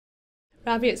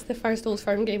Rabbi, it's the first Old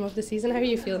Firm game of the season. How are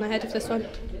you feeling ahead of this one?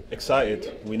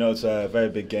 Excited. We know it's a very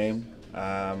big game,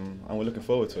 and we're looking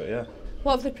forward to it, yeah.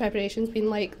 What have the preparations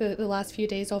been like the last few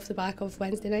days off the back of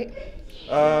Wednesday night?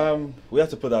 We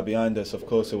have to put that behind us. Of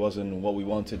course, it wasn't what we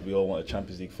wanted. We all wanted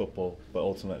Champions League football, but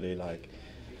ultimately,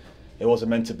 it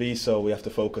wasn't meant to be, so we have to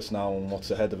focus now on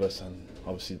what's ahead of us and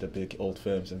obviously the big Old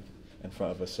Firms in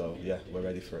front of us, so yeah, we're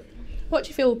ready for it. What do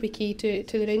you feel will be key to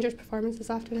the Rangers' performance this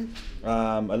afternoon?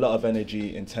 A lot of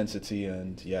energy, intensity,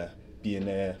 and yeah, being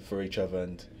there for each other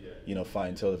and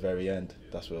fighting till the very end.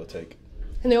 That's what it'll take.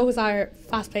 And they always are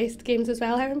fast-paced games as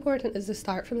well. How important is the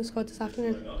start from the squad this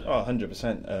afternoon? Oh,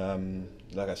 100%.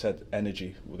 Like I said,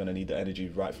 energy. We're going to need the energy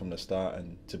right from the start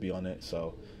and to be on it.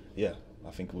 So yeah,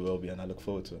 I think we will be, and I look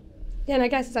forward to it. Yeah, and I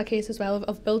guess it's a case as well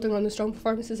of building on the strong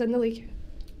performances in the league.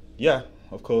 Yeah,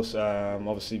 of course.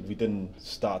 Obviously, we didn't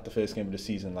start the first game of the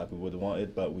season like we would have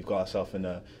wanted, but we've got ourselves in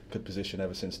a good position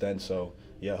ever since then. So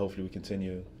yeah, hopefully we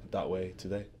continue that way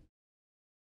today.